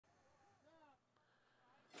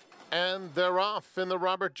And they're off in the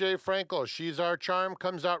Robert J. Frankel. She's Our Charm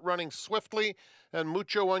comes out running swiftly, and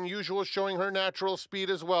Mucho Unusual showing her natural speed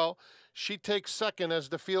as well. She takes second as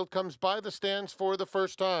the field comes by the stands for the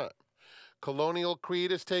first time. Colonial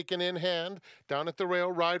Creed is taken in hand. Down at the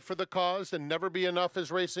rail, Ride for the Cause and Never Be Enough is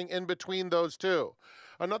racing in between those two.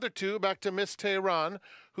 Another two back to Miss Tehran,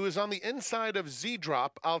 who is on the inside of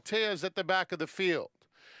Z-Drop. Altea is at the back of the field.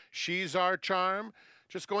 She's Our Charm,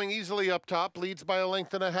 just going easily up top, leads by a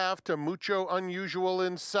length and a half to Mucho Unusual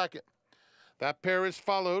in second. That pair is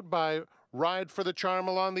followed by Ride for the Charm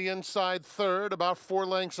along the inside third, about 4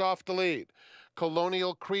 lengths off the lead.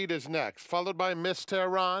 Colonial Creed is next, followed by Miss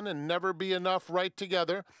Tehran and Never Be Enough right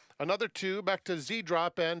together. Another two back to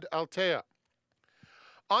Z-Drop and Altea.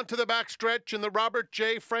 Onto the backstretch in the Robert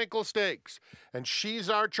J. Frankel Stakes. And She's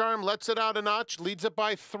Our Charm lets it out a notch, leads it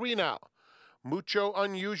by 3 now. Mucho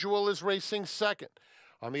Unusual is racing second.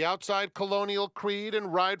 On the outside, Colonial Creed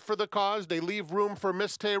and Ride for the Cause. They leave room for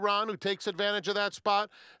Miss Tehran, who takes advantage of that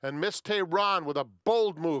spot. And Miss Tehran, with a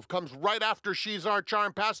bold move, comes right after She's Our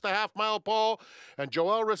Charm past the half-mile pole. And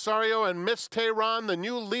Joel Rosario and Miss Tehran, the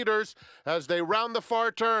new leaders, as they round the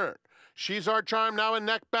far turn. She's Our Charm now in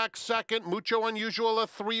neck back second. Mucho Unusual a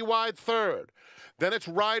 3-wide third. Then it's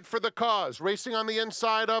Ride for the Cause, racing on the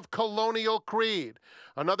inside of Colonial Creed.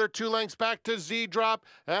 Another 2 lengths back to Z-Drop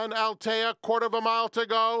and Altea, 1/4 mile to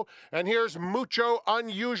go. And here's Mucho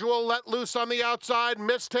Unusual let loose on the outside.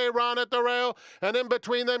 Miss Tehran at the rail. And in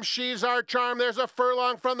between them, She's Our Charm. There's a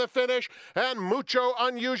furlong from the finish. And Mucho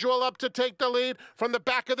Unusual up to take the lead. From the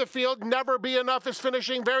back of the field, Never Be Enough is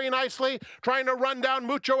finishing very nicely. Trying to run down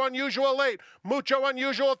Mucho Unusual late. Mucho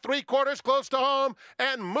Unusual 3/4 close to home.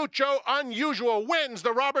 And Mucho Unusual wins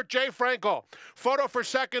the Robert J. Frankel. Photo for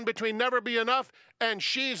second between Never Be Enough and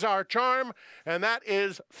She's Our Charm. And that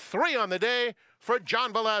is 3 on the day for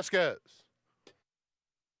John Velasquez.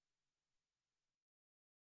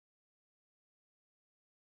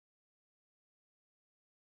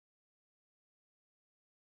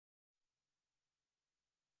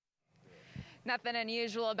 Nothing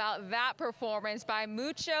unusual about that performance by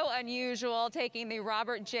Mucho Unusual, taking the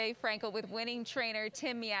Robert J. Frankel with winning trainer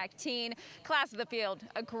Tim Yakteen. Class of the field,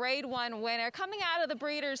 a grade 1 winner. Coming out of the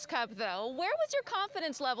Breeders' Cup, though, where was your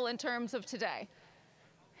confidence level in terms of today?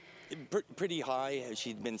 Pretty high.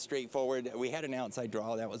 She'd been straightforward. We had an outside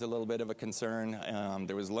draw. That was a little bit of a concern.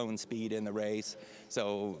 There was lone speed in the race.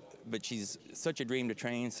 But she's such a dream to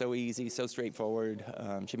train, so easy, so straightforward.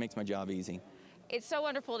 She makes my job easy. It's so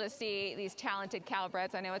wonderful to see these talented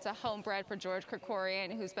Calabreds. I know it's a homebred for George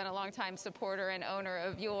Krikorian, who's been a longtime supporter and owner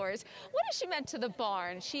of yours. What has she meant to the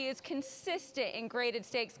barn? She is consistent in graded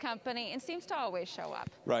stakes company and seems to always show up.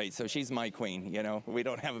 Right, so she's my queen. You know, we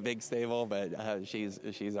don't have a big stable, but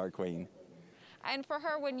she's our queen. And for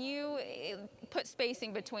her, when you put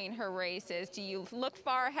spacing between her races, do you look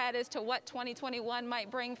far ahead as to what 2021 might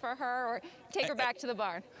bring for her, or take her back to the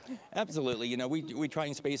barn? Absolutely. You know, we try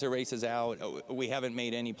and space her races out. We haven't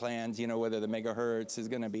made any plans, you know, whether the megahertz is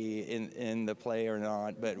going to be in the play or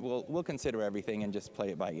not, but we'll consider everything and just play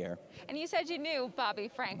it by ear. And you said you knew Bobby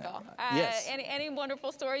Frankel. Yes. Any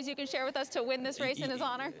wonderful stories you can share with us to win this race in his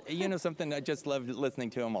honor? You know, something, I just love listening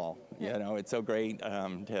to them all. You know, it's so great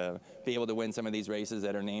to be able to win some of these races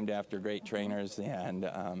that are named after great trainers, and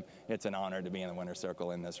it's an honor to be in the winner's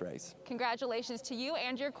circle in this race. Congratulations to you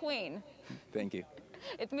and your queen. Thank you.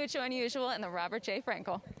 It's Mucho Unusual and the Robert J.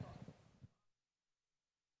 Frankel.